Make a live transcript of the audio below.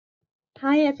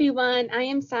Hi everyone, I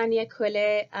am Sania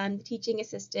Kulle. I'm the teaching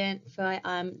assistant for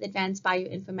the Advanced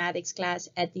Bioinformatics class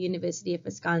at the University of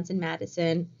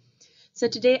Wisconsin-Madison. So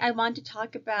today I want to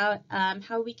talk about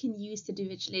how we can use the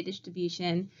Dirichlet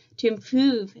distribution to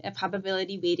improve a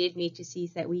probability-weighted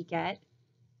matrices that we get.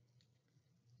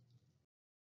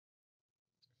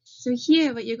 So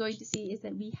here what you're going to see is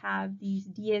that we have these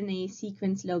DNA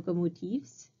sequence logo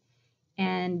motifs,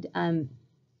 and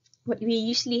what we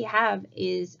usually have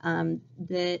is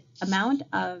the amount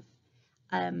of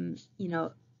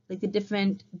like the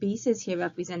different bases here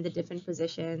represent the different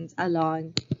positions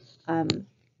along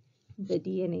the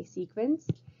DNA sequence.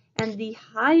 And the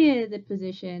higher the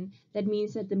position, that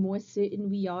means that the more certain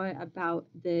we are about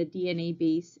the DNA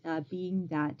base being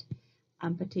that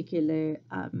particular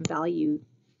value.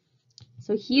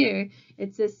 So here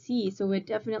it's a C, so we'd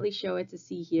definitely show it's a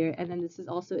C here. And then this is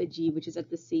also a G, which is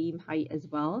at the same height as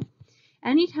well.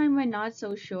 Anytime we're not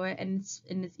so sure and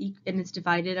it's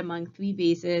divided among 3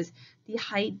 bases, the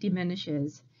height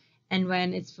diminishes. And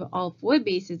when it's for all 4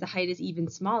 bases, the height is even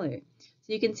smaller.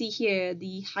 So you can see here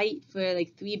the height for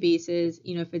like 3 bases,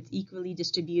 if it's equally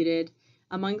distributed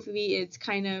among 3, it's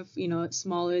kind of,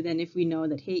 smaller than if we know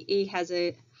that, hey, A has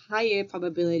a higher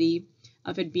probability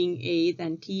of it being A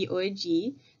than T or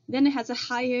G. Then it has a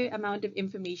higher amount of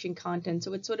information content.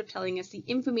 So it's sort of telling us the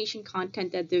information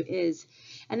content that there is.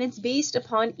 And it's based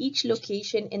upon each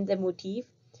location in the motif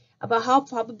about how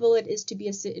probable it is to be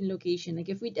a certain location. Like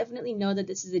if we definitely know that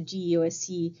this is a G or a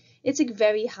C, it's like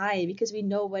very high because we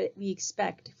know what we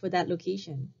expect for that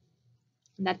location,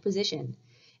 that position.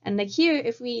 And like here,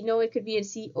 if we know it could be a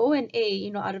C or an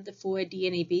A, out of the 4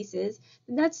 DNA bases,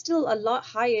 then that's still a lot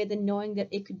higher than knowing that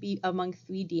it could be among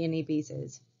 3 DNA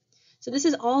bases. So this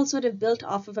is all sort of built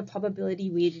off of a probability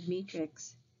weighted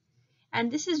matrix.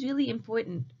 And this is really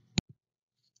important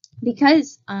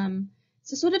because,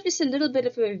 so sort of just a little bit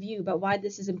of a review about why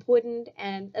this is important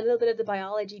and a little bit of the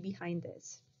biology behind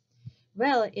this.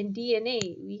 Well, in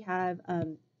DNA, we have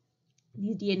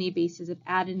these DNA bases of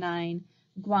adenine,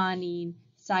 guanine,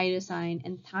 cytosine,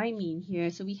 and thymine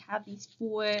here. So we have these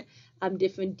 4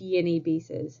 different DNA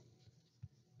bases.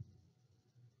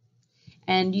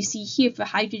 And you see here for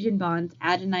hydrogen bonds,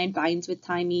 adenine binds with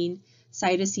thymine,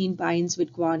 cytosine binds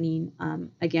with guanine,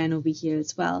 again over here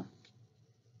as well.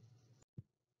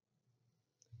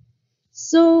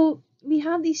 So we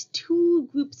have these 2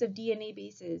 groups of DNA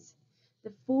bases.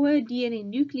 The 4 DNA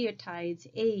nucleotides,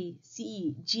 A,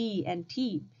 C, G, and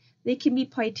T, they can be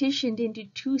partitioned into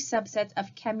 2 subsets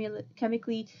of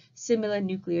chemically similar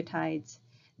nucleotides.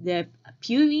 The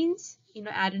purines,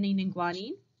 adenine and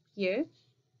guanine here,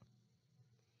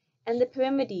 and the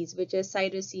pyrimides, which are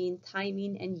cytosine,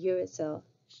 thymine, and uracil.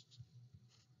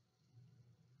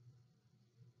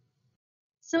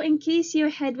 So in case your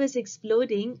head was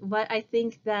exploding, what I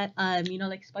think that,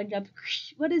 like SpongeBob,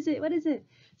 what is it? What is it?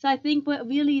 So I think what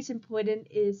really is important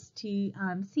is to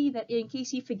see that in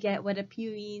case you forget what are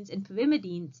purines and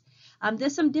pyrimidines,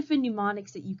 there's some different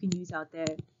mnemonics that you can use out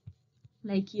there.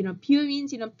 Like,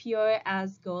 purines, pure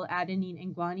as gold, adenine,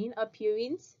 and guanine are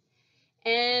purines.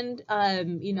 And,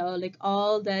 like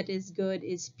all that is good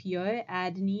is pure,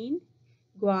 adenine,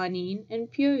 guanine,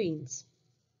 and purines.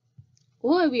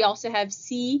 Or we also have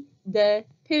C, the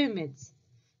pyrimids,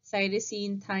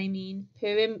 cytosine, thymine,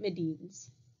 pyrimidines.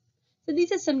 So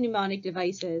these are some mnemonic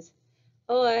devices.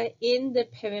 Or in the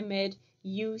pyramid,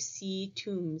 you see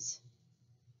tombs.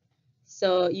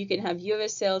 So you can have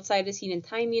uracil, cytosine, and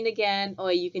thymine again,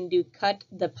 or you can do cut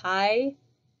the pie,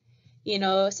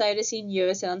 cytosine,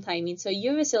 uracil, and thymine. So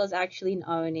uracil is actually an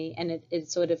RNA, and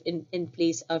it's sort of in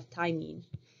place of thymine.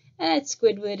 And it's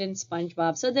Squidward and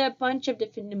SpongeBob. So there are a bunch of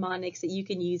different mnemonics that you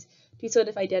can use to sort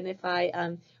of identify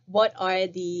what are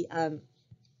the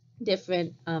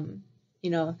different,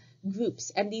 groups.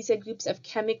 And these are groups of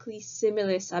chemically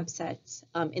similar subsets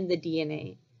in the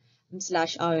DNA /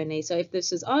 RNA. So if this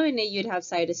was RNA, you'd have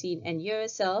cytosine and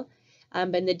uracil.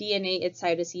 But in the DNA, it's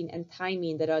cytosine and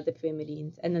thymine that are the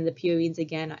pyrimidines. And then the purines,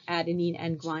 again, are adenine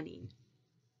and guanine.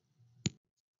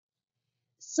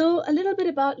 So a little bit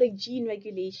about like gene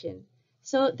regulation.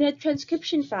 So they're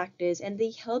transcription factors and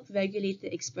they help regulate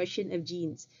the expression of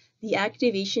genes, the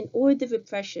activation or the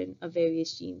repression of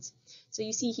various genes. So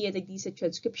you see here that these are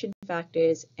transcription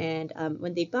factors, and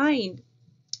when they bind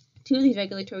to the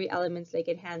regulatory elements like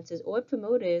enhancers or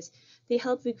promoters, they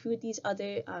help recruit these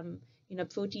other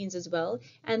proteins as well,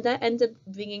 and that ends up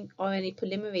bringing RNA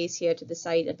polymerase here to the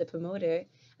site of the promoter,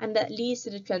 and that leads to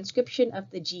the transcription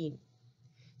of the gene.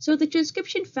 So the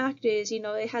transcription factors,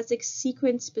 it has like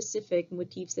sequence-specific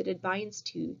motifs that it binds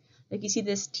to, Like you see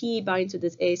this T binds with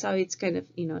this A. Sorry, it's kind of,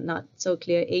 not so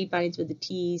clear. A binds with the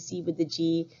T, C with the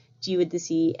G, G with the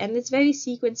C, and it's very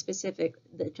sequence specific,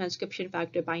 the transcription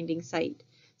factor binding site.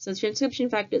 So transcription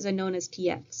factors are known as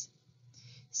TFs.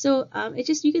 So it's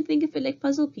just, you can think of it like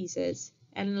puzzle pieces.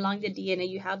 And along the DNA,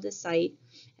 you have the site.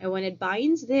 And when it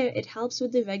binds there, it helps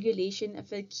with the regulation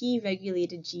of a key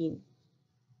regulated gene.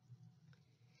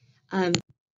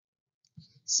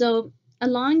 So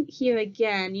along here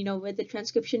again, where the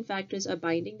transcription factors are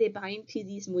binding, they bind to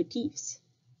these motifs.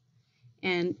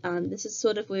 And this is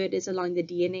sort of where it is along the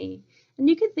DNA. And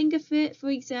you can think of it, for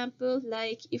example,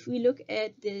 like if we look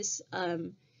at this,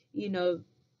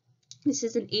 this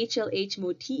is an HLH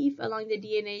motif along the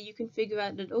DNA, you can figure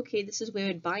out that, okay, this is where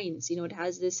it binds. It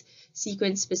has this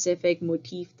sequence-specific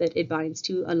motif that it binds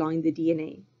to along the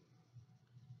DNA.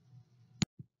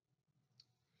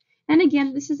 And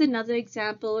again, this is another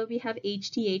example where we have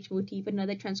HTH motif,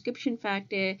 another transcription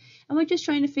factor, and we're just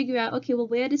trying to figure out, okay, well,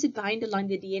 where does it bind along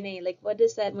the DNA? Like, what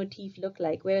does that motif look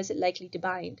like? Where is it likely to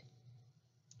bind?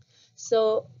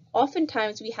 So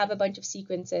oftentimes we have a bunch of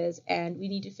sequences and we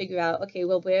need to figure out, okay,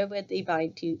 well, where would they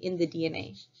bind to in the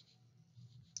DNA?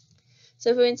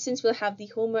 So for instance, we'll have the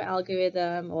Homer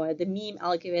algorithm or the meme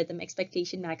algorithm,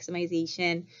 expectation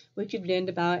maximization, which we've learned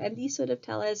about. And these sort of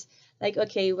tell us like,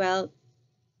 okay, well,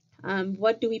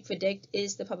 what do we predict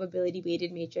is the probability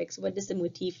weighted matrix? What does the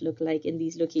motif look like in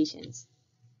these locations?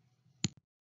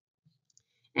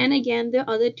 And again, there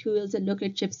are other tools that look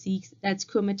at ChIP-seq, that's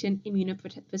chromatin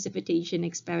immunoprecipitation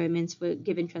experiments for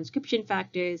given transcription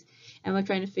factors. And we're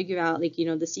trying to figure out, like,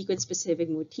 the sequence-specific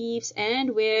motifs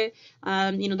and where,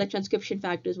 the transcription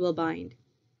factors will bind,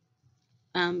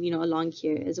 along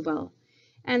here as well.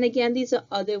 And again, these are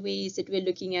other ways that we're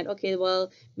looking at, okay,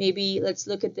 well, maybe let's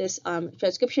look at this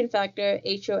transcription factor,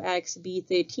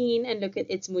 HOXB13, and look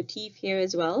at its motif here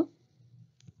as well.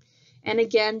 And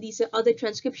again, these are other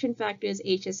transcription factors,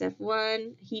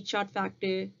 HSF1, heat shock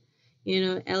factor,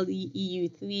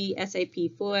 LEEU3,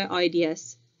 SIP4,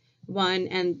 RDS1,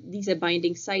 and these are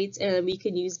binding sites. And we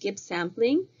can use Gibbs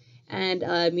sampling and,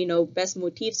 best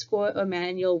motif score or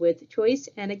manual with choice.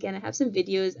 And again, I have some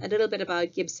videos, a little bit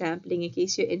about Gibbs sampling in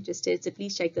case you're interested, so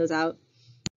please check those out.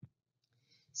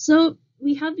 So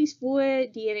we have these 4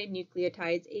 DNA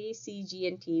nucleotides, A, C, G,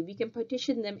 and T. We can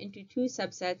partition them into 2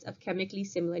 subsets of chemically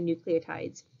similar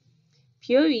nucleotides.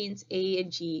 Purines, A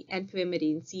and G, and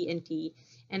pyrimidines, C and T.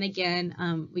 And again,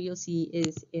 what you'll see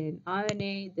is in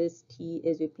RNA, this T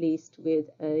is replaced with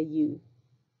a U.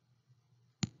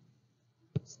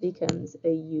 This becomes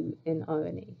a U in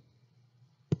RNA.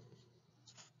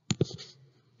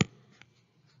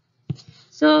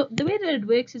 So the way that it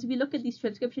works is we look at these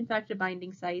transcription factor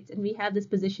binding sites and we have this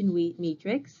position weight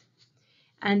matrix.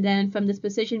 And then from this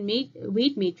position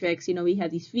weight matrix, we have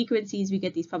these frequencies, we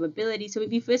get these probabilities. So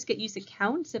we first get used to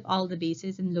counts of all the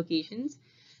bases and locations.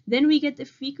 Then we get the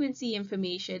frequency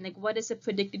information, like what is the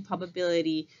predicted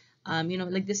probability?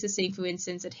 Like this is saying, for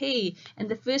instance, that, hey, in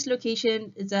the first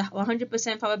location is a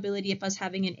 100% probability of us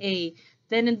having an A.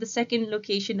 Then in the second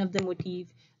location of the motif,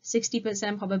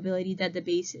 60% probability that the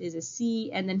base is a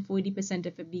C, and then 40%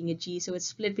 of it being a G. So it's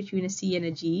split between a C and a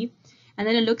G. And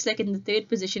then it looks like in the third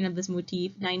position of this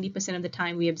motif, 90% of the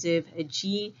time we observe a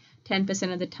G,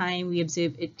 10% of the time we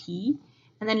observe a T.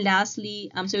 And then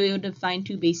lastly, so we would find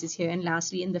 2 bases here. And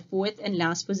lastly, in the fourth and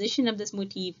last position of this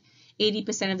motif,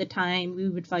 80% of the time we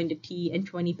would find a T,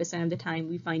 and 20% of the time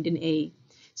we find an A.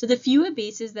 So the fewer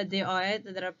bases that there are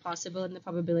that are possible in the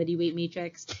probability weight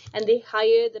matrix, and the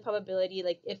higher the probability,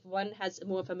 like if one has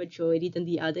more of a majority than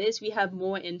the others, we have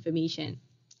more information.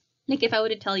 Like if I were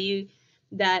to tell you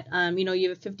that, you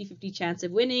have a 50-50 chance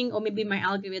of winning, or maybe my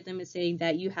algorithm is saying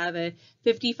that you have a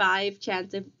 55%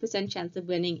 chance of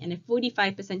winning and a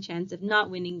 45% chance of not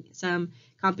winning some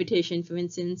competition, for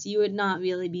instance, you would not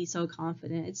really be so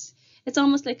confident. It's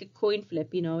almost like a coin flip,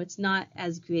 it's not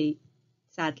as great,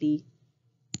 sadly.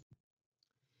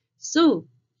 So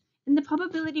in the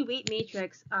probability weight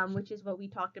matrix, which is what we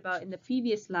talked about in the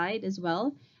previous slide as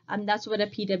well, that's what a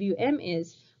PWM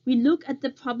is. We look at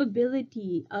the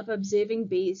probability of observing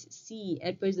base C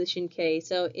at position K.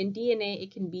 So in DNA,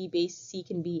 it can be base C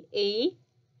can be A,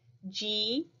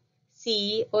 G,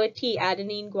 C, or T,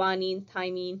 adenine, guanine,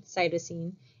 thymine,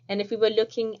 cytosine. And if we were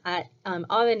looking at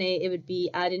RNA, it would be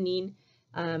adenine,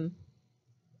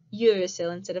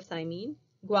 uracil instead of thymine,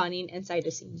 guanine, and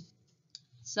cytosine.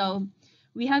 So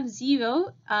we have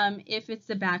 0 if it's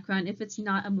the background, if it's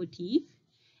not a motif.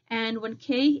 And when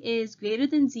K is greater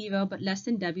than 0 but less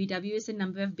than W, W is the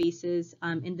number of bases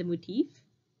in the motif.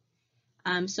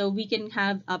 So we can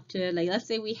have up to, like, let's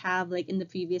say we have, like in the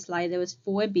previous slide, there was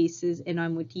 4 bases in our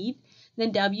motif.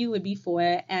 then W would be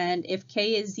 4. And if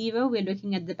K is 0, we're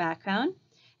looking at the background.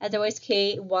 Otherwise,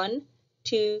 K 1,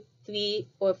 2, 3,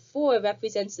 or 4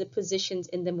 represents the positions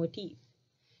in the motif.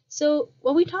 So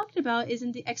what we talked about is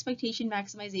in the expectation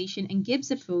maximization and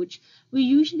Gibbs approach, we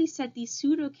usually set these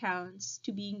pseudo counts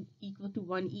to being equal to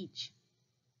 1 each.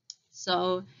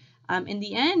 So in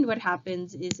the end, what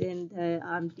happens is in the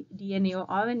DNA or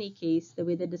RNA case, the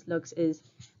way that this looks is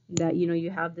that, you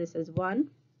have this as 1,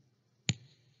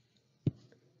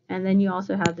 and then you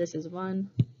also have this as 1.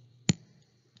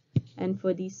 And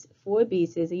for these 4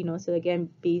 bases, so again,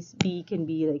 base B can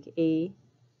be like A,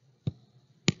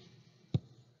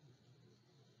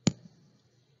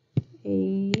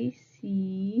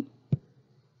 C,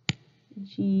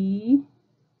 G,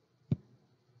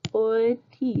 or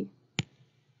T.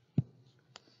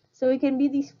 So it can be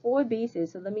these 4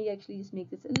 bases. So let me actually just make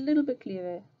this a little bit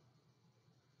clearer.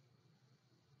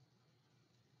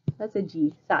 That's a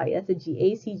G. Sorry, that's a G.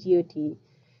 A, C, G, or T.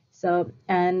 So,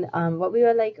 and what we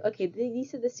were like, okay,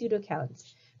 these are the pseudo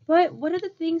counts. But one of the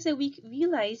things that we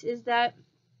realize is that,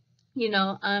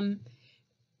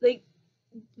 like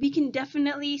we can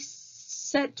definitely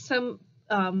set some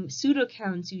pseudo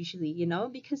counts usually,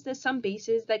 because there's some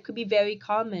bases that could be very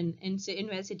common in certain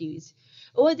residues,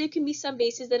 or there can be some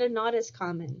bases that are not as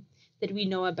common that we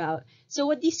know about. So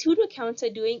what these pseudo counts are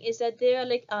doing is that they're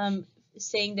like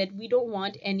saying that we don't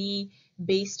want any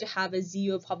base to have a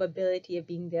 0 probability of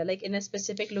being there, like in a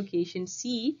specific location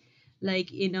C,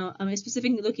 like a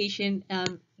specific location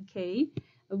K,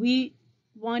 we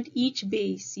want each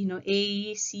base,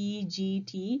 A, C, G,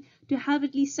 T, to have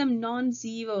at least some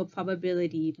non-zero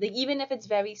probability. Like even if it's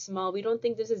very small, we don't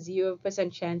think there's a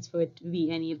 0% chance for it to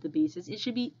be any of the bases. It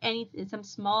should be some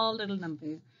small little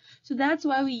number. So that's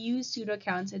why we use pseudo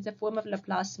counts. It's a form of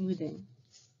Laplace smoothing.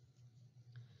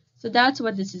 So that's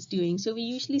what this is doing. So we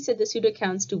usually set the pseudo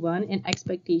counts to 1 in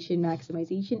expectation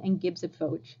maximization and Gibbs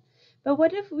approach. But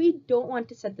what if we don't want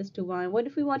to set this to 1? What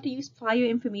if we want to use prior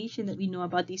information that we know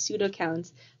about these pseudo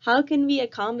counts? How can we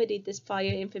accommodate this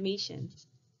prior information?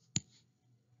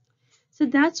 So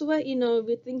that's what,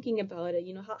 we're thinking about it.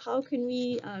 How can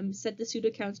we set the pseudo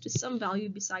counts to some value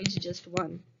besides just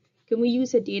 1? Can we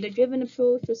use a data-driven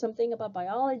approach or something about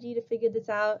biology to figure this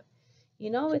out?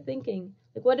 We're thinking,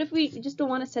 like, what if we just don't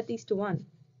want to set these to 1?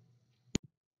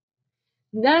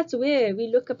 That's where we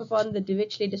look up upon the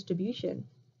Dirichlet distribution.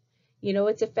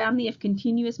 It's a family of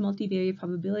continuous multivariate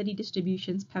probability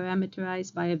distributions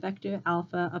parameterized by a vector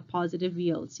alpha of positive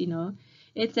reals.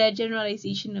 It's a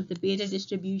generalization of the beta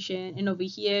distribution. And over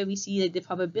here, we see like the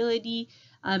probability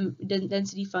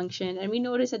density function. And we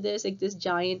notice that there's like this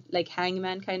giant like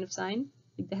hangman kind of sign,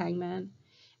 like the hangman.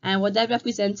 And what that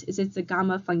represents is it's a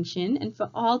gamma function. And for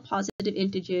all positive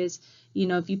integers,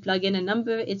 if you plug in a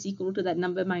number, it's equal to that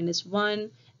number minus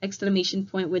 1, exclamation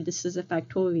point, where this is a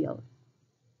factorial.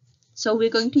 So we're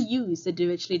going to use the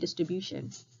Dirichlet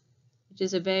distribution, which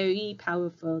is a very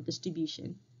powerful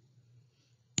distribution.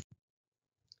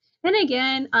 And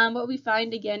again, what we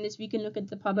find again is we can look at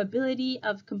the probability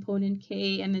of component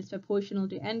K, and it's proportional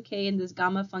to NK in this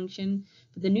gamma function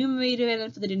for the numerator and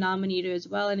then for the denominator as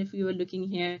well. And if we were looking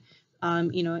here, for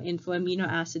amino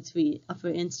acids, for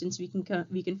instance,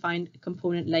 we can find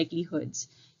component likelihoods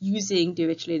using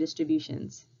Dirichlet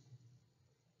distributions.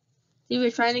 See, we're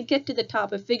trying to get to the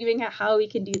top of figuring out how we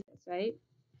can do this, right?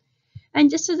 And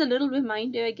just as a little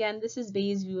reminder, again, this is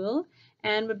Bayes' rule.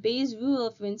 And what Bayes'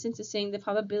 rule, for instance, is saying the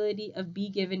probability of B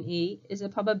given A is a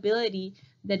probability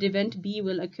that event B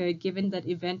will occur given that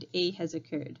event A has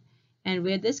occurred. And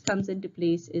where this comes into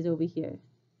place is over here.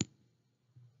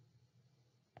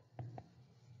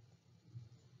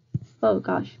 Oh,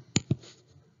 gosh.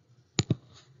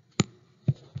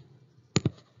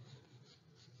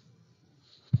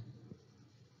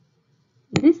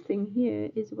 This thing here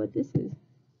is what this is.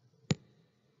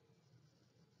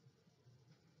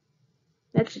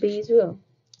 That's Bayes' rule.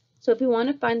 So if we want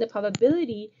to find the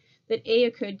probability that A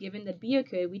occurred given that B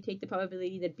occurred, we take the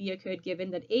probability that B occurred given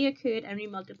that A occurred, and we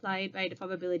multiply it by the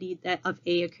probability of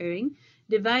A occurring,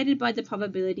 divided by the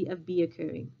probability of B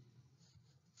occurring.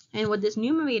 And what this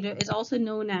numerator is also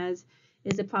known as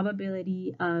is the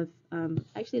probability of,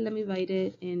 actually let me write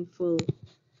it in full.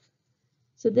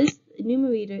 So this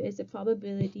numerator is the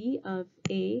probability of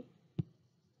A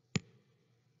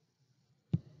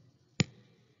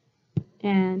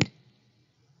and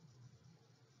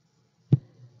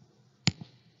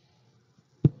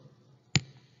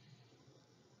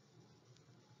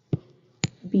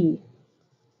B.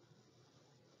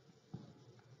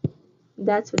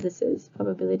 That's what this is,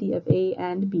 probability of A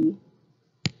and B.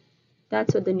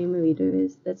 That's what the numerator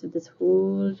is. That's what this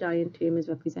whole giant term is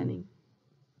representing.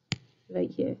 right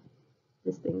here.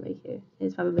 This thing right here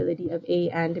is probability of A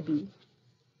and B.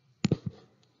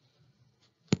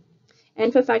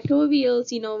 And for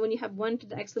factorials, when you have 1 to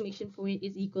the exclamation point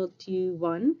is equal to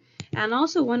 1. And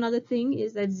also one other thing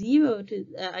is that 0 to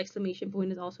the exclamation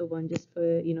point is also 1, just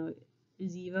for,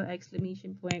 0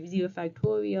 exclamation point, 0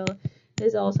 factorial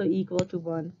is also equal to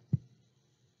 1.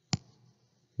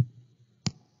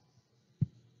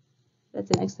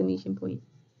 That's an exclamation point.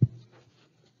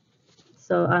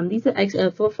 So these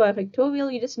are for a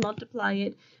factorial, you just multiply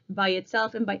it by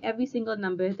itself and by every single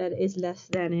number that is less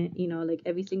than it, like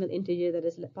every single integer that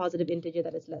is positive integer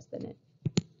that is less than it.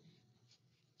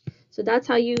 So that's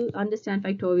how you understand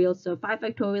factorial. So 5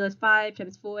 factorial is 5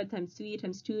 times 4 times 3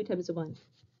 times 2 times 1.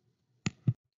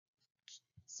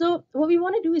 So what we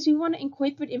want to do is we want to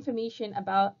incorporate information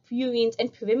about purines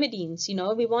and pyrimidines.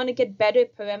 We want to get better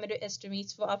parameter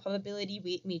estimates for our probability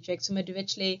weight matrix from a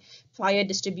Dirichlet prior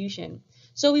distribution.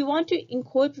 So we want to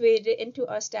incorporate it into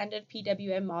our standard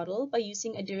PWM model by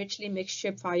using a Dirichlet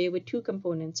mixture prior with 2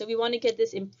 components. So we want to get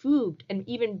this improved and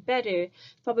even better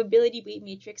probability weight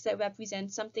matrix that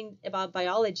represents something about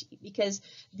biology, because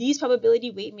these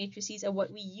probability weight matrices are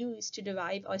what we use to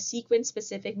derive our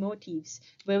sequence-specific motifs,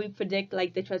 where we predict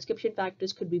like the transcription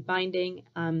factors could be binding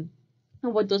and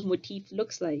what those motifs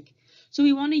looks like. So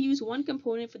we want to use one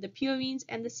component for the purines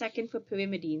and the second for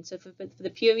pyrimidines. So for the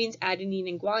purines, adenine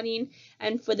and guanine,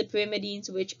 and for the pyrimidines,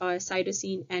 which are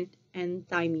cytosine and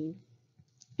thymine.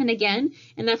 And again,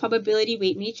 in that probability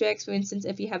weight matrix, for instance,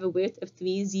 if you have a width of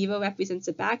 3, 0 represents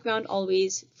the background,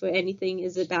 always for anything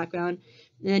is a background.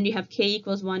 And then you have k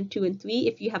equals 1, 2, and 3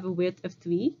 if you have a width of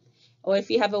 3. Or if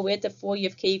you have a width of 4, you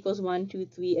have k equals 1, 2,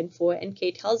 3, and 4. And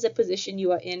k tells the position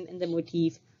you are in the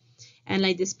motif. And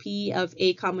like this p of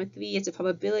a comma 3 is a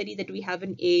probability that we have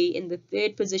an a in the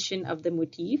 3rd position of the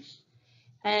motif.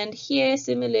 And here,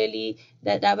 similarly,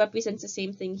 that represents the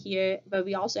same thing here, but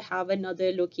we also have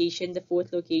another location, the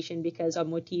 4th location, because our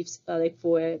motifs are like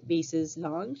 4 bases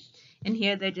long. And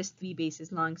here they're just 3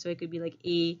 bases long, so it could be like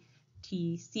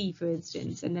ATC, for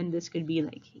instance, and then this could be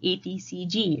like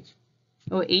ATCG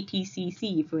or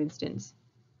ATCC, for instance.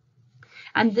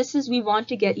 And this is, we want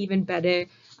to get even better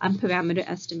parameter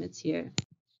estimates here.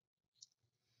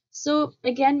 So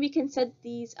again, we can set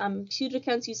these pseudo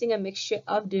counts using a mixture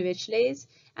of Dirichlet's,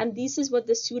 and this is what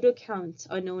the pseudo counts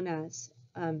are known as.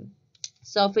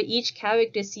 So for each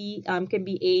character, C can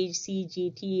be age, C,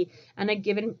 G, T, and a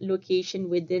given location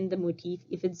within the motif.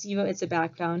 If it's 0, it's a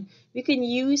background. We can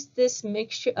use this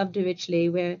mixture of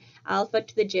Dirichlet, where alpha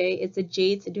to the j is the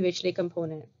jth Dirichlet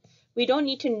component. We don't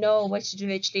need to know which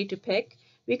Dirichlet to pick.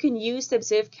 We can use the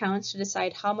observed counts to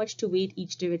decide how much to weight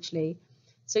each Dirichlet.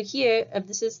 So here,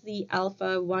 this is the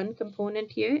alpha 1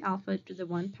 component here, alpha to the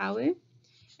 1 power.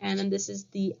 And then this is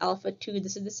the alpha 2,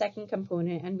 this is the second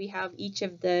component. And we have each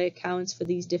of the counts for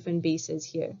these different bases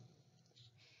here.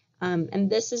 And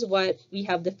this is what we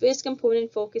have, the first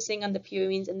component focusing on the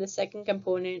purines and the second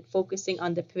component focusing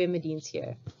on the pyrimidines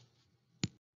here.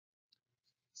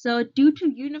 So due to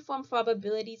uniform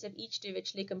probabilities of each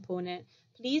Dirichlet component,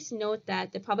 please note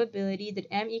that the probability that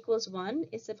m equals 1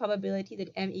 is the probability that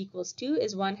m equals 2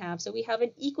 is 1/2. So we have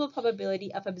an equal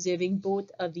probability of observing both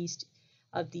of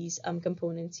these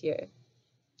components here.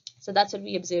 So that's what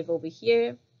we observe over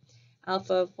here,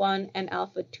 alpha 1 and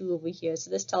alpha 2 over here. So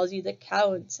this tells you the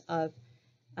counts of,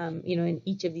 in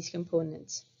each of these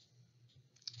components.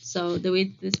 So the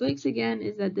way this works again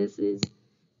is that this is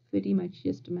pretty much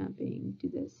just mapping to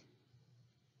this.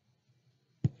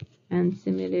 And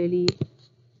similarly,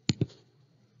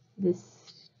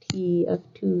 this T of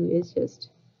 2 is just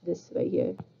this right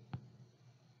here.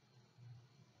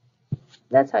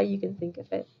 That's how you can think of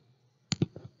it.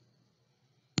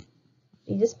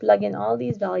 You just plug in all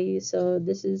these values. So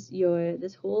this is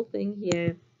this whole thing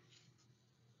here.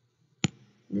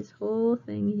 This whole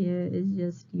thing here is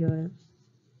just your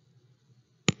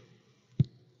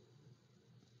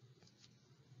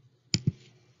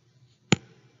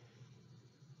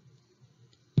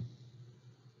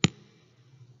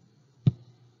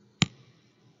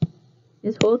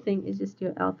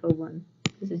alpha 1.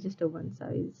 This is just a 1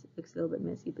 size. Looks a little bit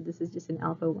messy, but this is just an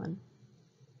alpha 1.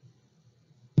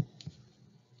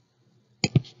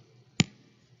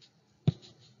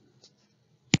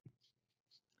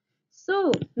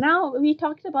 So now we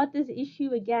talked about this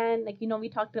issue again, we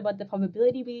talked about the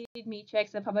probability weighted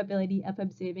matrix, the probability of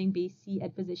observing base C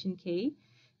at position K.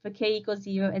 For K equals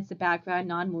 0, it's the background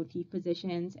non-motif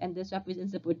positions, and this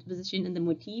represents the position in the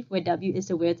motif, where W is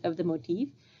the width of the motif.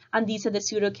 And these are the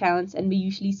pseudo counts, and we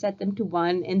usually set them to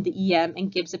 1 in the EM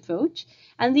and Gibbs approach.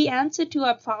 And the answer to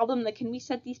our problem, can we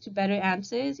set these to better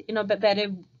answers, but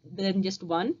better than just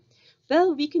 1?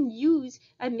 Well, we can use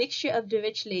a mixture of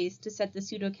Dirichlet to set the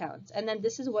pseudo counts. And then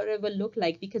this is what it will look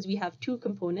like because we have two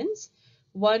components,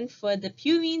 one for the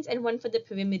purines and one for the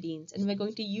pyrimidines. And we're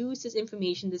going to use this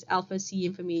information, this alpha C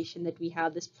information that we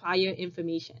have, this prior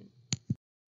information.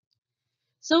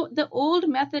 So the old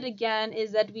method again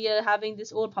is that we are having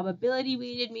this old probability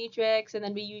weighted matrix, and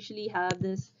then we usually have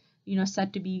this,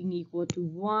 set to being equal to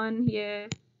 1 here.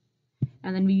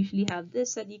 And then we usually have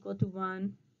this set equal to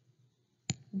 1.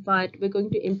 But we're going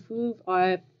to improve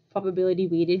our probability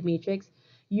weighted matrix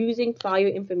using prior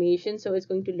information. So it's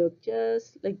going to look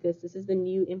just like this. This is the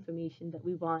new information that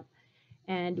we want.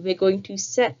 And we're going to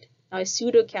set our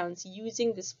pseudo counts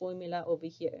using this formula over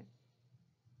here.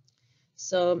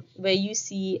 So where you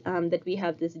see that we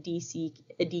have this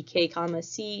dk comma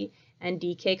c and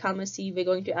dk comma c, we're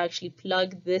going to actually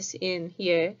plug this in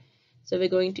here. So we're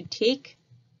going to take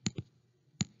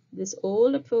this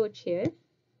old approach here,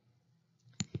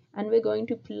 and we're going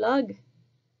to plug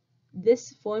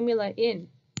this formula in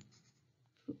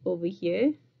over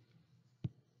here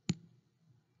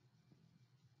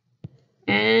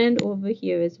and over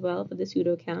here as well for the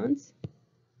pseudo counts.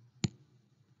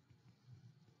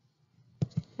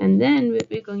 And then what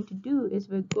we're going to do is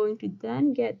we're going to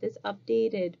then get this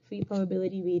updated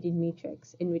pre-probability weighted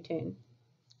matrix in return.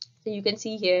 So you can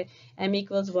see here m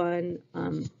equals 1.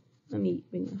 Let me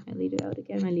bring the highlighter out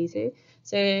again, my laser.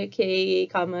 So k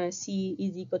comma c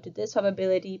is equal to this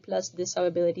probability plus this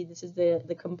probability. This is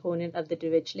the component of the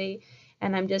Dirichlet.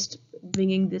 And I'm just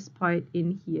bringing this part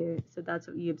in here. So that's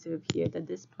what we observe here, that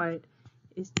this part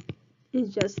is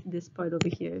just this part over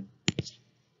here.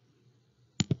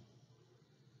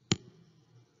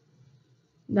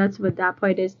 That's what that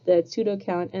part is, the pseudo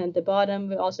count. And at the bottom,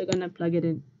 we're also going to plug it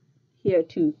in here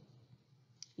too,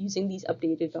 using these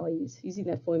updated values, using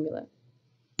that formula.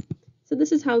 So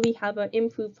this is how we have our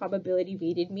improved probability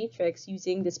weighted matrix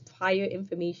using this prior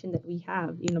information that we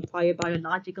have, prior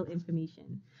biological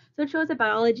information. So it shows that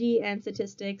biology and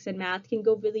statistics and math can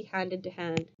go really hand in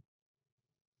hand.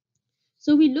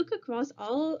 So we look across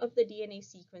all of the DNA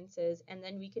sequences, and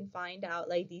then we can find out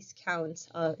like these counts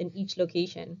in each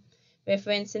location. Where,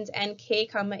 for instance, nk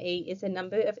comma a is a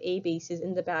number of A bases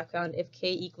in the background if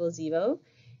k equals 0.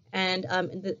 And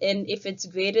if it's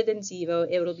greater than 0,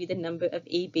 it will be the number of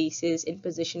A bases in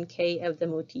position k of the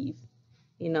motif.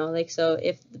 So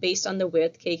if based on the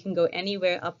width, k can go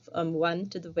anywhere up 1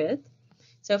 to the width.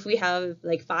 So if we have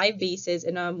like 5 bases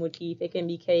in our motif, it can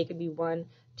be k, it can be 1,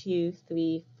 2,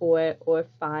 3, 4, or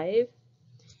 5.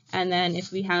 And then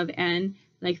if we have n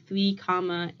like 3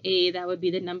 comma a, that would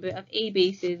be the number of A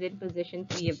bases in position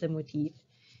 3 of the motif.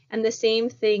 And the same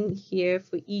thing here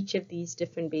for each of these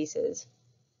different bases.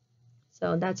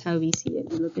 So that's how we see it.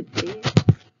 We look at base,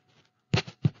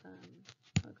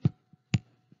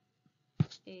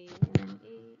 A, and then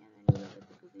A, and then we look at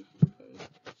the position K.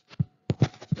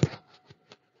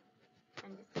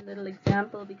 And just a little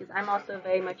example, because I'm also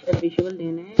very much a visual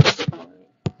learner,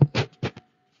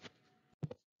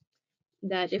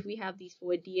 that if we have these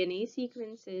 4 DNA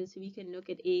sequences, we can look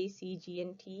at A, C, G,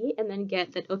 and T, and then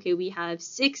get that, okay, we have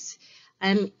 6.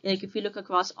 Like if we look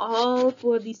across all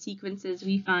 4 of these sequences,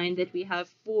 we find that we have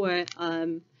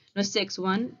 6,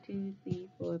 1, 2, 3,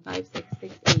 4, 5, 6,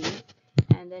 6 A's.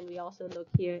 And then we also look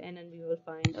here, and then we will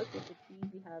find, okay, for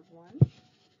T's we have 1,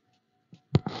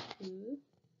 2,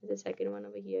 there's a second one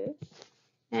over here.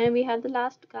 And we have the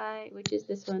last guy, which is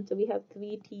this one. So we have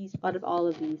 3 T's out of all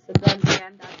of these. So then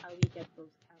again, that's how we get those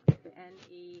counts. The N,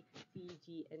 A, C,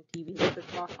 G, and T. We look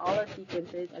across all our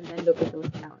sequences and then look at those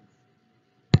counts.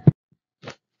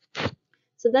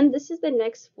 So then this is the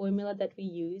next formula that we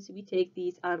use. We take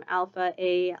these alpha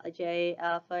A, J,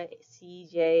 alpha C,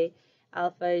 J,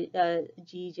 alpha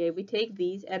G, J. We take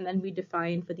these and then we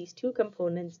define for these 2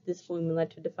 components this formula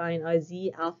to define our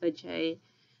Z alpha J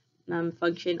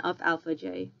function of alpha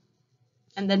J.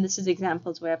 And then this is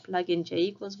examples where I plug in J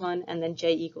equals 1 and then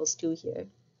J equals 2 here.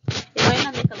 It might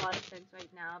not make a lot of sense right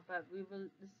now, but we will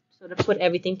sort of put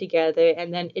everything together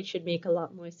and then it should make a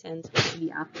lot more sense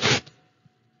maybe after.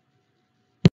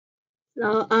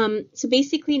 So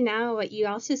basically now what you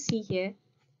also see here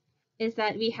is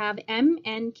that we have M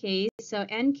and K. So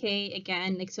NK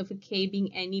again, like so for K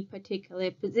being any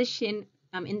particular position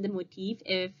in the motif,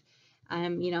 if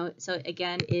so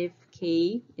again if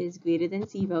K is greater than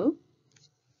 0.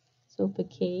 So for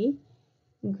K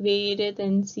greater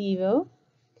than 0,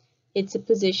 it's a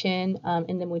position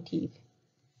in the motif.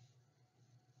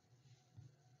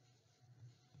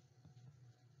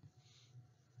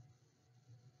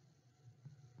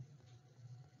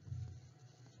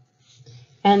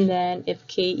 And then if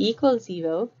K equals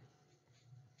 0,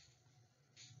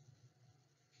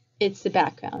 It's the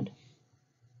background.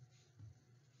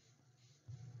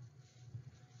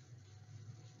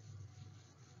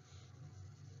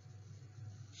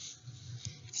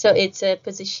 So it's a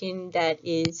position that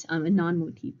is a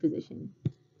non-motif position.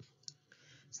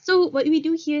 So what we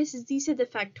do here is these are the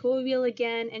factorial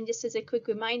again, and just as a quick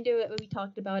reminder, what we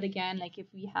talked about again, like if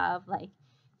we have like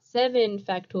 7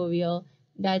 factorial,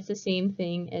 that's the same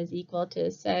thing as equal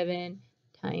to 7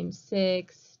 times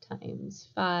 6 times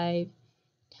 5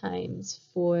 times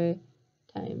 4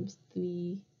 times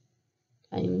 3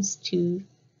 times 2,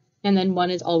 and then 1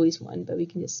 is always 1, but we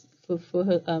can just, for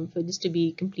just to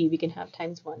be complete, we can have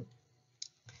times 1.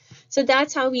 So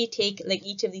that's how we take like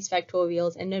each of these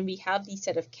factorials, and then we have these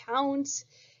set of counts,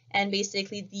 and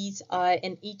basically these are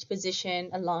in each position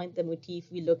along the motif.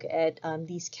 We look at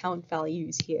these count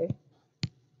values here.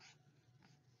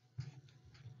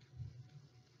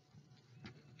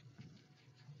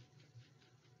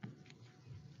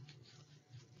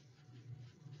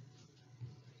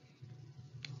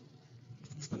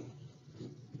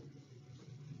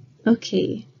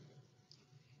 Okay.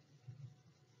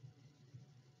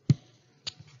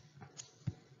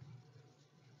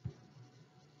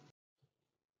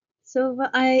 So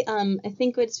what I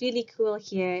think what's really cool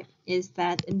here is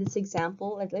that in this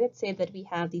example, like let's say that we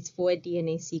have these 4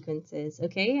 DNA sequences,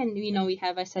 okay, and we know we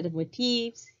have a set of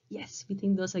motifs. Yes, we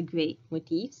think those are great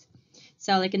motifs.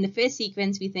 So like in the first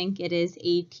sequence, we think it is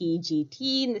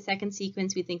ATGT. In the second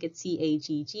sequence, we think it's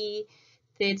CAGG.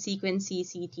 Third sequence,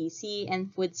 CCTC,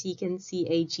 and fourth sequence,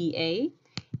 CAGA.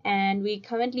 And we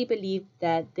currently believe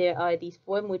that there are these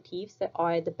 4 motifs that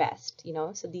are the best, you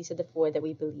know, so these are the 4 that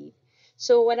we believe.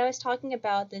 So when I was talking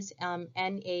about this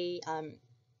NA1,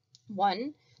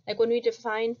 like when we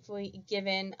define for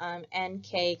given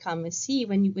NK comma C,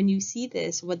 when you see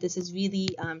this, what this is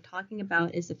really talking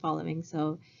about is the following.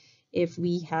 So if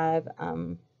we have, let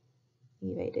me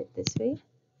write it this way.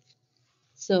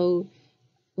 So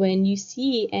when you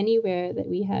see anywhere that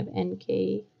we have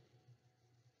NK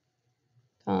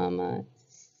comma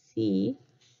C,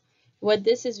 what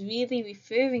this is really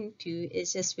referring to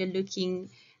is just we're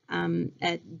looking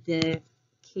at the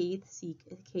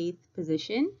kth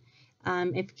position.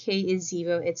 If K is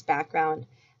 0, it's background.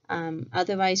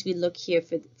 Otherwise, we look here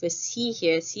for C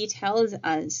here. C tells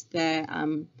us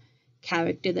the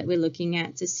character that we're looking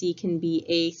at. So C can be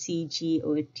A, C, G,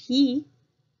 or T.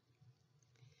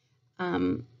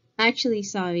 Actually,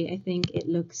 sorry, I think it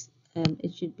looks,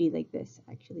 it should be like this.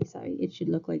 Actually, sorry, it should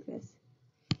look like this.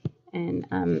 And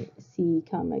C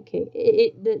comma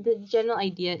K. The general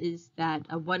idea is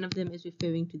that one of them is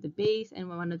referring to the base and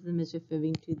one of them is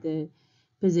referring to the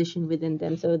position within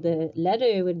them. So the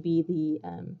letter would be the,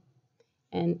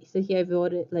 and so here I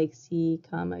wrote it like C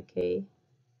comma K.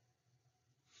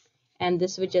 And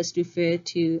this would just refer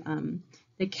to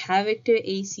the character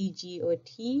A, C, G, or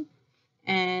T.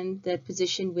 And the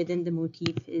position within the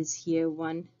motif is here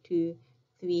 1, 2,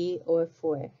 3, or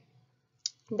 4.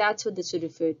 That's what this would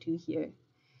refer to here.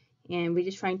 And we're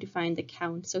just trying to find the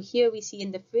count. So here we see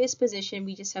in the first position,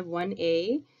 we just have 1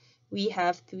 A, we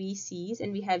have 3 C's,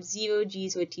 and we have 0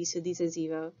 G's or T's, so these are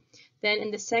 0. Then in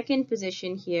the second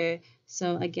position here,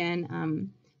 so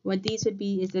again, what these would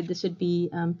be is that this would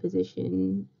be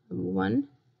position 1,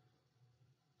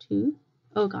 2,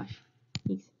 oh gosh,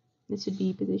 this would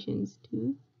be positions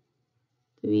 2,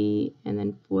 3, and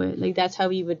then 4. Like that's how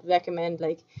we would recommend,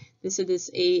 like this, so this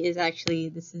A is actually,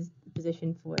 this is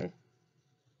position 4.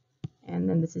 And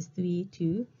then this is 3,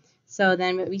 2. So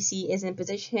then what we see is in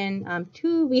position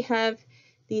 2, we have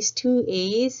these 2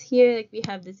 A's here. Like we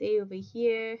have this A over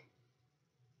here,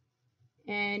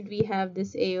 and we have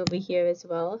this A over here as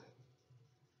well.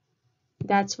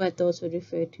 That's what those would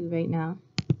refer to right now.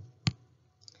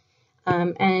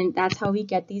 And that's how we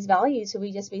get these values. So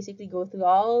we just basically go through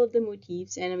all of the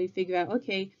motifs and then we figure out,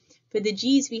 okay, for the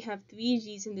G's, we have 3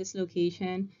 G's in this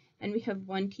location, and we have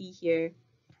 1 T here.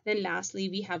 Then lastly,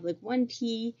 we have like 1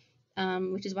 T,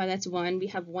 which is why that's 1. We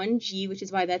have 1 G, which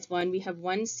is why that's 1. We have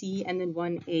 1 C, and then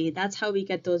 1 A. That's how we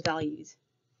get those values.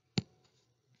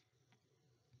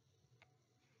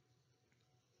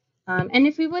 And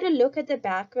if we were to look at the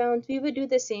background, we would do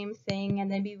the same thing,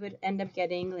 and then we would end up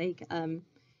getting like,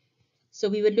 so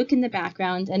we would look in the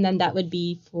background, and then that would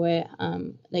be for,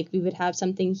 like we would have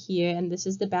something here, and this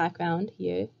is the background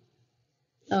here.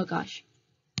 Oh gosh,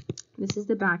 this is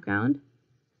the background.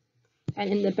 And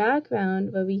in the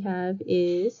background, what we have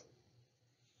is,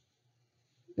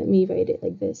 let me write it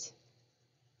like this.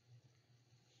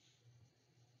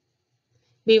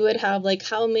 We would have like,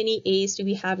 how many A's do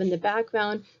we have in the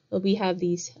background? Well, we have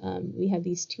these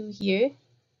 2 here.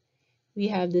 We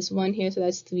have this 1 here, so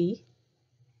that's 3,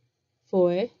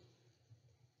 4,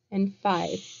 and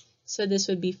 5. So this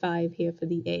would be 5 here for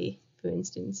the A, for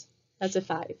instance. That's a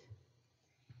 5.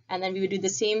 And then we would do the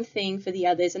same thing for the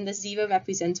others, and the 0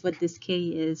 represents what this K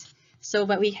is. So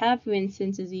what we have, for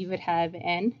instance, is we would have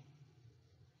N,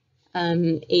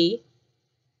 A,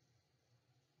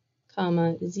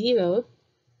 comma, 0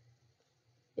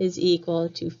 is equal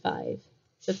to 5.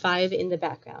 So 5 in the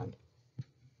background.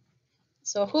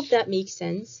 So I hope that makes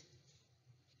sense.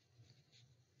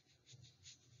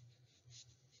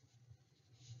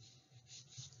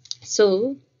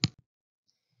 So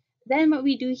then what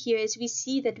we do here is we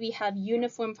see that we have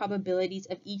uniform probabilities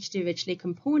of each Dirichlet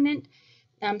component.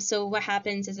 So what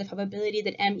happens is the probability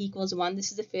that m equals 1,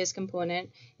 this is the first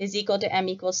component, is equal to m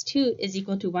equals 2 is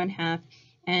equal to 1/2.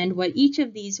 And what each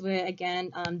of these were,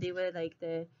 again, they were like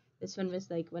this one was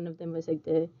like, one of them was like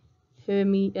the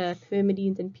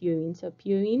pyrimidines and purines. So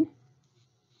purine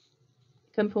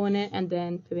component and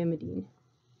then pyrimidine.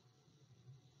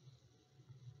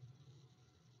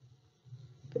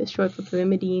 Short for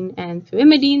pyrimidine, and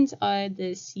pyrimidines are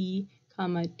the C,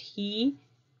 comma T,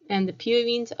 and the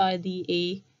purines are the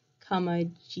A, comma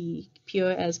G,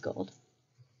 pure as gold.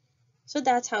 So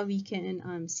that's how we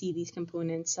can see these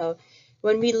components. So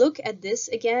when we look at this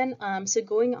again, so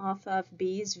going off of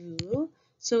Bayes' rule,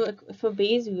 so for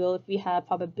Bayes' rule, if we have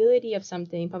probability of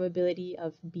something, probability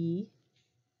of B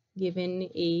given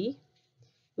A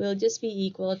will just be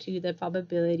equal to the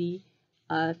probability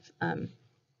of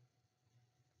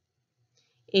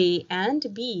A and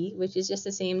B, which is just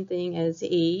the same thing as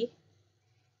A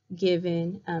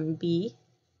given B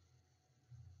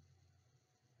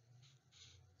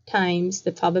times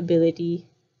the probability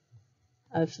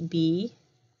of B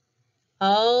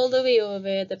all the way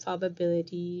over the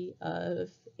probability of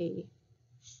A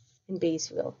in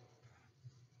Bayes' rule.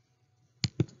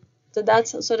 So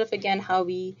that's sort of, again, how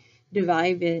we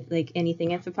derive it like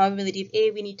anything. And for probability of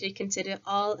A, we need to consider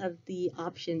all of the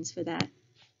options for that.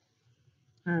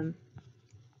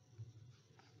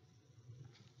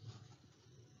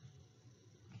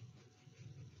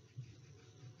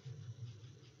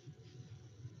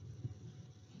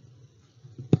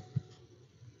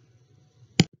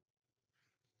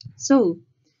 So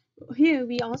here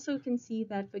we also can see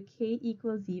that for K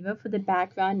equals 0 for the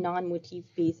background non-motif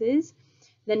bases,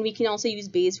 then we can also use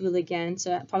Bayes' rule again.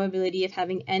 So probability of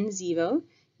having N0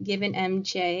 given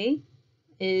Mj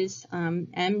is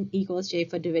M equals J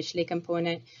for Dirichlet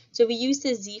component. So we use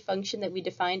the Z function that we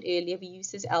defined earlier. We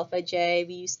use this alpha J,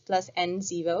 we use plus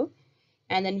N0,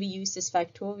 and then we use this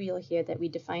factorial here that we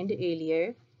defined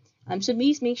earlier. So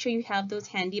please make sure you have those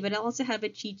handy, but I'll also have a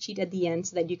cheat sheet at the end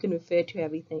so that you can refer to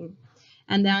everything.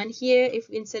 And then here, if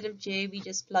instead of J, we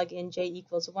just plug in J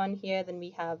equals 1 here, then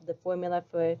we have the formula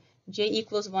for J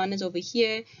equals 1 is over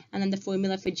here, and then the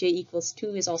formula for J equals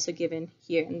 2 is also given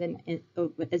here, and then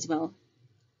as well.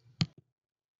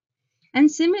 And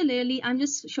similarly, I'm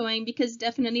just showing, because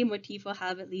definitely a motif will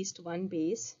have at least one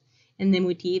base in the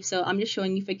motif. So I'm just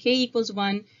showing you for K equals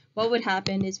 1, what would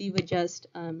happen is we would just,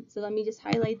 so let me just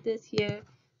highlight this here.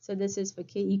 So this is for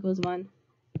K equals 1.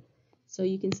 So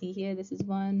you can see here, this is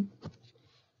 1.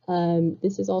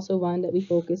 This is also 1 that we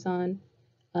focus on.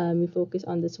 We focus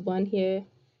on this 1 here.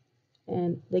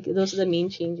 And like those are the main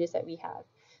changes that we have.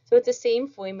 So it's the same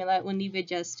formula, only we're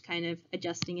just kind of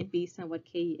adjusting it based on what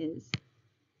K is.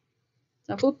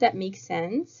 So I hope that makes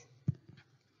sense.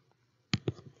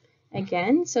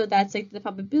 Again, so that's like the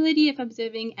probability of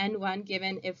observing N1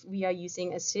 given if we are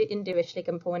using a certain Dirichlet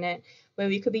component, where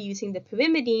we could be using the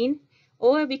pyrimidine,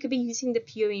 or we could be using the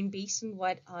purine based on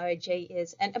what our J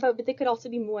is. And but there could also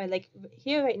be more. Like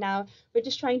here right now, we're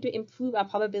just trying to improve our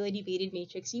probability weighted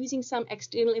matrix using some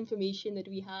external information that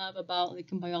we have about like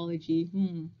in biology.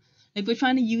 Like we're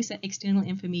trying to use that external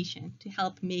information to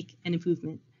help make an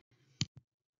improvement.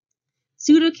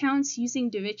 Pseudo counts using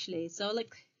Dirichlet. So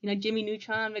like, Jimmy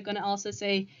Neutron, we're going to also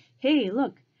say, hey,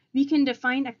 look, we can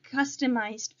define a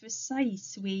customized,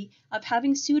 precise way of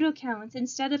having pseudo counts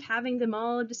instead of having them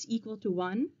all just equal to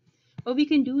 1. What we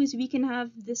can do is we can have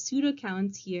the pseudo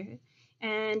counts here,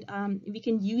 and we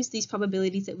can use these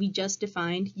probabilities that we just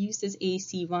defined, use this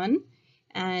AC1,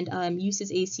 and use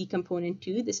this AC component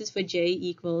 2. This is for J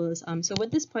equals, so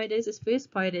what this part is, this first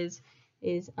part is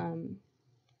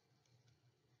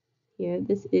here,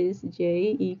 this is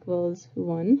J equals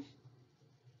 1.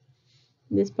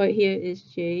 This part here is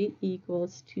J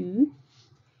equals 2.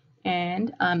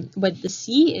 And what the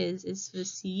C is for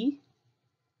C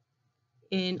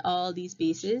in all these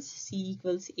bases. C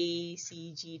equals A,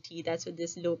 C, G, T. That's what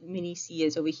this little mini C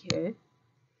is over here.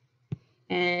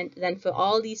 And then for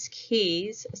all these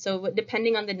Ks, so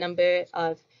depending on the number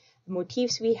of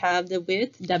motifs we have, the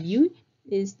width, W,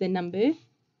 is the number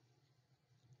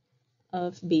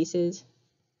of bases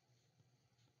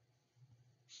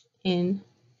in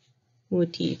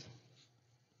motif.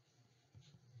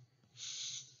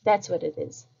 That's what it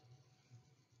is.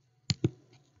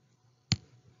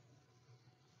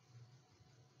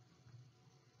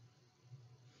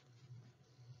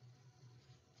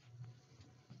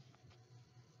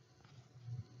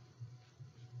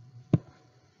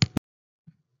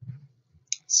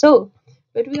 So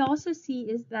what we also see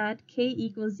is that k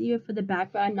equals 0 for the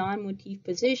background non-motif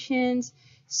positions.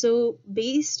 So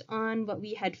based on what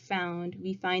we had found,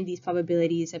 we find these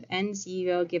probabilities of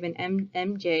n0 given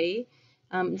mj.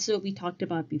 So what we talked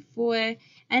about before.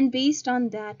 And based on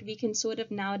that, we can sort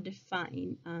of now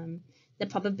define the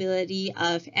probability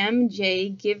of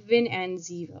mj given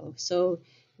n0. So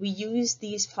we use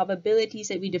these probabilities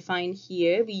that we define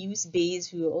here. We use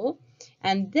Bayes' rule.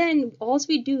 And then all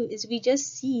we do is we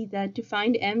just see that to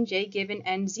find mj given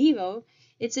n0,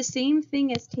 it's the same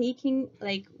thing as taking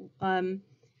like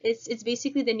it's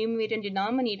basically the numerator and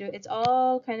denominator. It's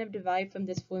all kind of derived from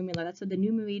this formula. That's what the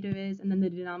numerator is, and then the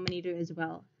denominator as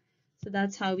well. So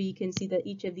that's how we can see that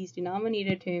each of these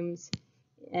denominator terms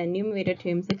and numerator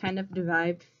terms are kind of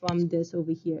derived from this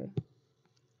over here.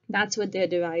 That's what they're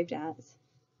derived as.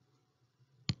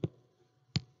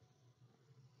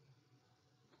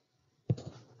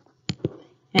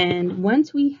 And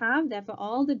once we have that for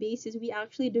all the bases, we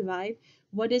actually derive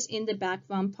what is in the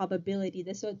background probability.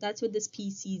 That's what this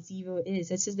PC0 is.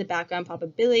 This is the background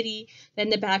probability. Then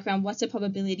the background, what's the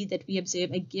probability that we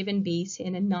observe a given base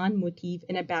in a non-motif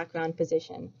in a background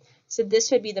position. So this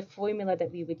would be the formula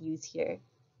that we would use here.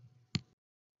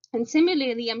 And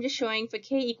similarly, I'm just showing for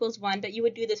k equals 1, but you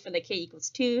would do this for like k equals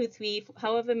 2, 3,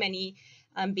 however many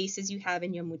bases you have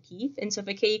in your motif. And so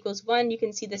for k equals 1, you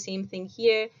can see the same thing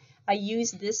here. I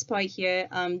use this part here.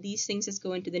 These things just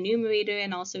go into the numerator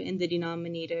and also in the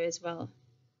denominator as well.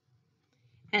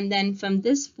 And then from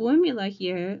this formula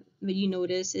here, what you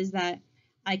notice is that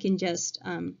I can just,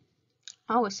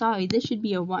 oh, sorry, this should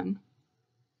be a 1.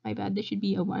 My bad, this should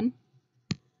be a 1.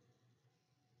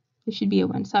 This should be a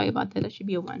 1. Sorry about that, that should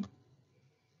be a 1.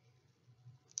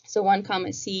 So 1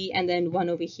 comma C, and then 1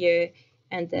 over here,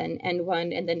 and then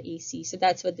N1, and then AC. So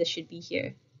that's what this should be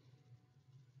here.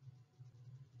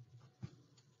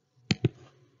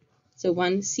 So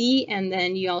 1C, and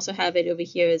then you also have it over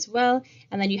here as well.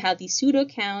 And then you have these pseudo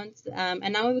counts.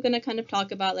 And now we're going to kind of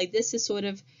talk about, like, this is sort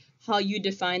of how you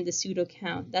define the pseudo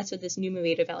count. That's what this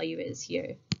numerator value is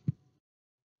here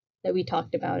that we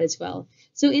talked about as well.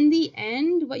 So in the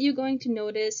end, what you're going to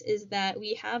notice is that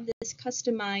we have this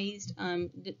customized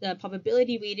the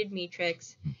probability weighted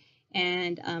matrix.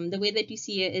 And the way that you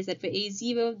see it is that for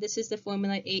A0, this is the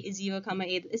formula A0, comma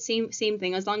A, same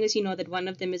thing, as long as you know that one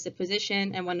of them is a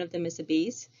position and one of them is a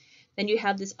base. Then you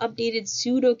have this updated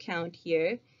pseudo count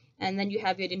here, and then you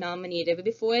have your denominator. But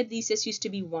before, these just used to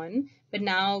be 1, but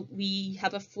now we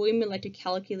have a formula to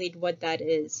calculate what that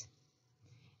is.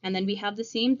 And then we have the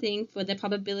same thing for the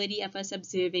probability of us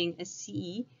observing a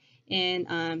C in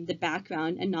the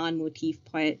background, a non-motif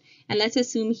part. And let's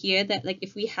assume here that, like,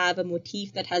 if we have a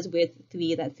motif that has width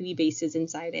 3, that 3 bases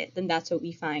inside it, then that's what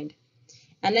we find.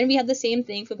 And then we have the same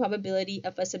thing for probability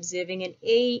of us observing an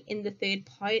A in the third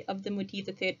part of the motif,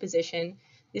 the third position.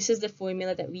 This is the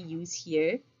formula that we use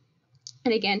here.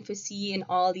 And again, for C in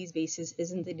all these bases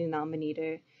is in the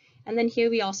denominator. And then here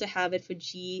we also have it for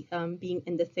G being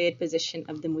in the third position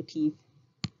of the motif.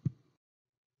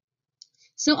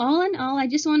 So all in all, I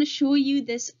just want to show you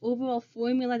this overall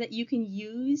formula that you can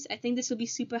use. I think this will be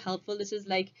super helpful. This is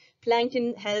like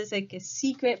Plankton has like a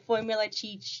secret formula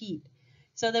cheat sheet.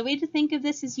 So the way to think of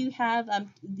this is you have,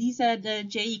 these are the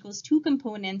J equals 2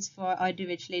 components for our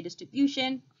Dirichlet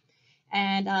distribution.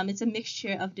 And it's a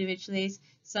mixture of Dirichlet's.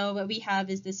 So what we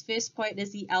have is this first part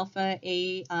is the alpha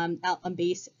A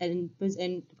base and was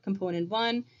in component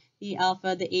 1, the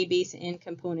alpha, the A base in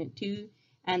component 2.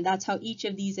 And that's how each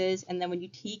of these is. And then when you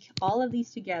take all of these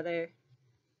together,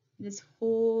 this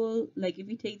whole, like if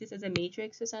we take this as a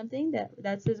matrix or something,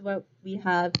 that's is what we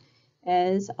have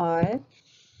as our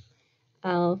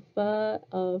alpha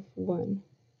of 1.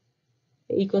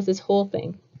 It equals this whole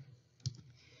thing.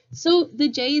 So the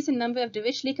J is a number of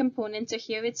Dirichlet components, so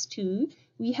here it's 2.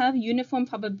 We have uniform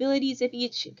probabilities of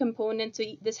each component, so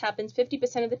this happens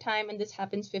 50% of the time and this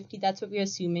happens 50, that's what we're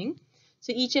assuming.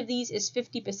 So each of these is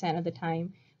 50% of the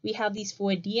time. We have these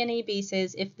 4 DNA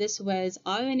bases. If this was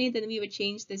RNA, then we would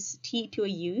change this T to a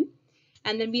U.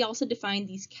 And then we also defined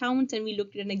these counts, and we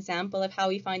looked at an example of how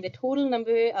we find the total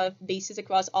number of bases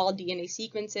across all DNA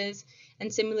sequences.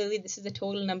 And similarly, this is the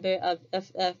total number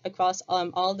of across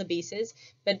all the bases,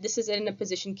 but this is in a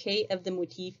position K of the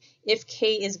motif if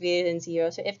K is greater than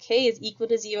 0. So if K is equal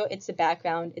to 0, it's the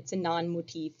background, it's a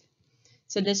non-motif.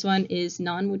 So this one is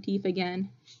non-motif again,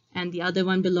 and the other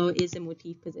one below is a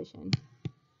motif position.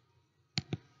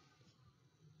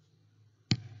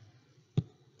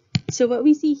 So what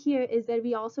we see here is that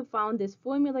we also found this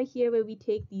formula here where we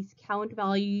take these count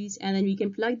values and then we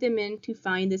can plug them in to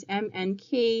find this M and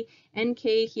K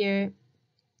here.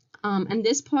 And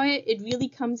this part, it really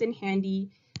comes in handy.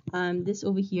 This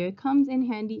over here comes in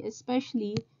handy,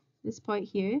 especially this part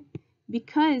here,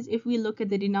 because if we look at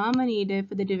the denominator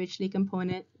for the Dirichlet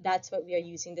component, that's what we are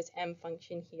using, this M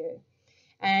function here.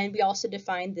 And we also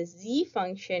define the Z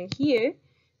function here,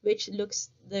 which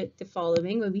looks the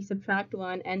following, where we subtract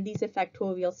 1, and these are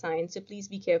factorial signs, so please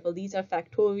be careful. These are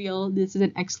factorial. This is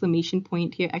an exclamation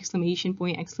point here, exclamation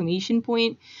point, exclamation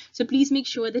point. So please make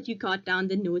sure that you got down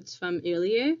the notes from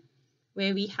earlier,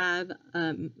 where we have,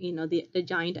 you know, the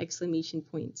giant exclamation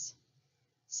points.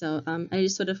 So I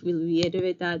just sort of will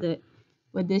reiterate that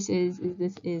what this is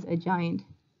a giant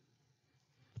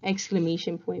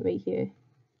exclamation point right here.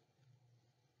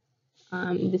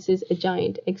 This is a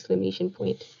giant exclamation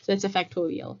point, so it's a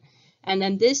factorial. And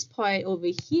then this part over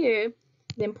here,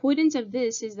 the importance of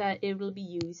this is that it will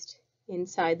be used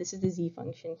inside. This is the Z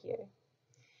function here.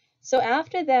 So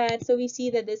after that, so we see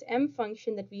that this M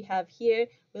function that we have here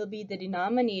will be the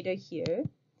denominator here.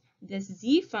 This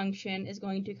Z function is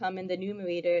going to come in the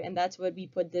numerator, and that's what we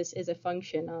put this as a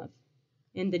function of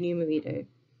in the numerator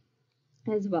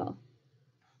as well.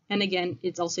 And again,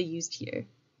 it's also used here.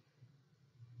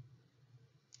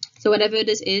 So whatever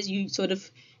this is, you sort of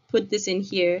put this in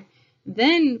here.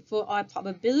 Then for our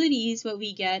probabilities, what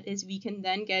we get is we can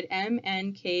then get M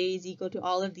and K is equal to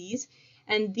all of these.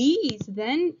 And these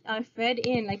then are fed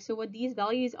in, like, so what these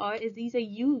values are is these are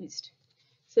used.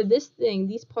 So this thing,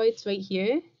 these parts right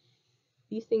here,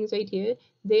 these things right here,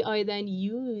 they are then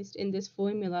used in this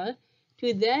formula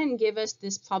to then give us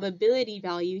this probability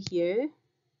value here.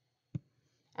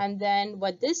 And then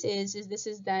what this is this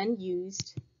is then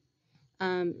used.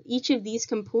 Each of these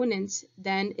components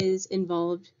then is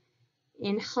involved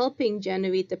in helping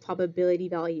generate the probability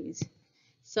values.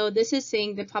 So this is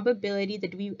saying the probability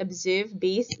that we observe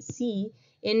base C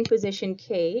in position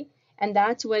K, and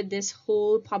that's what this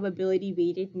whole probability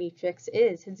weighted matrix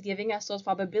is. It's giving us those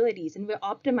probabilities, and we're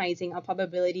optimizing our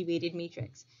probability weighted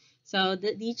matrix. So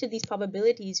each of these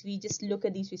probabilities, we just look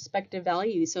at these respective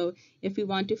values. So if we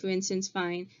want to, for instance,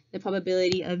 find the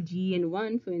probability of G in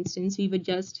 1, for instance, we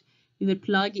would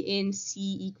plug in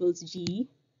C equals G,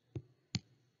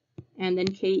 and then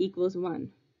K equals 1.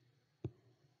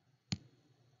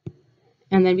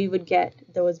 And then we would get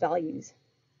those values.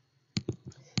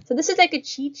 So this is like a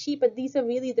cheat sheet, but these are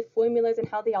really the formulas and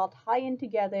how they all tie in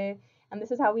together. And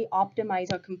this is how we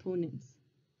optimize our components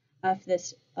of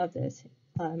this.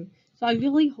 So I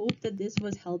really hope that this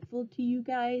was helpful to you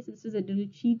guys. This is a little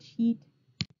cheat sheet.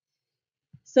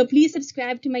 So please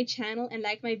subscribe to my channel and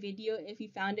like my video if you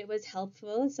found it was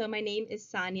helpful. So my name is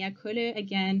Sania Kuller.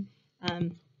 Again,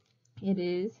 it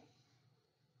is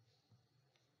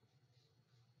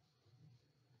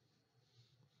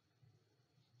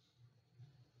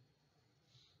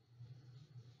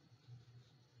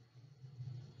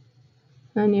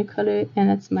Sania Kuller, and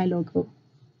that's my logo.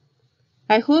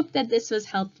 I hope that this was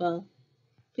helpful.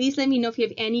 Please let me know if you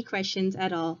have any questions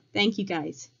at all. Thank you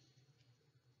guys.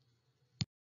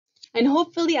 And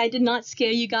hopefully I did not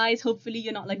scare you guys. Hopefully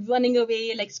you're not like running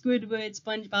away like Squidward,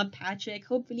 SpongeBob, Patrick.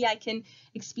 Hopefully I can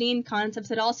explain concepts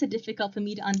that are also difficult for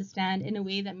me to understand in a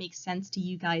way that makes sense to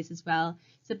you guys as well.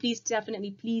 So please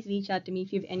reach out to me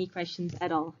if you have any questions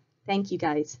at all. Thank you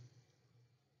guys.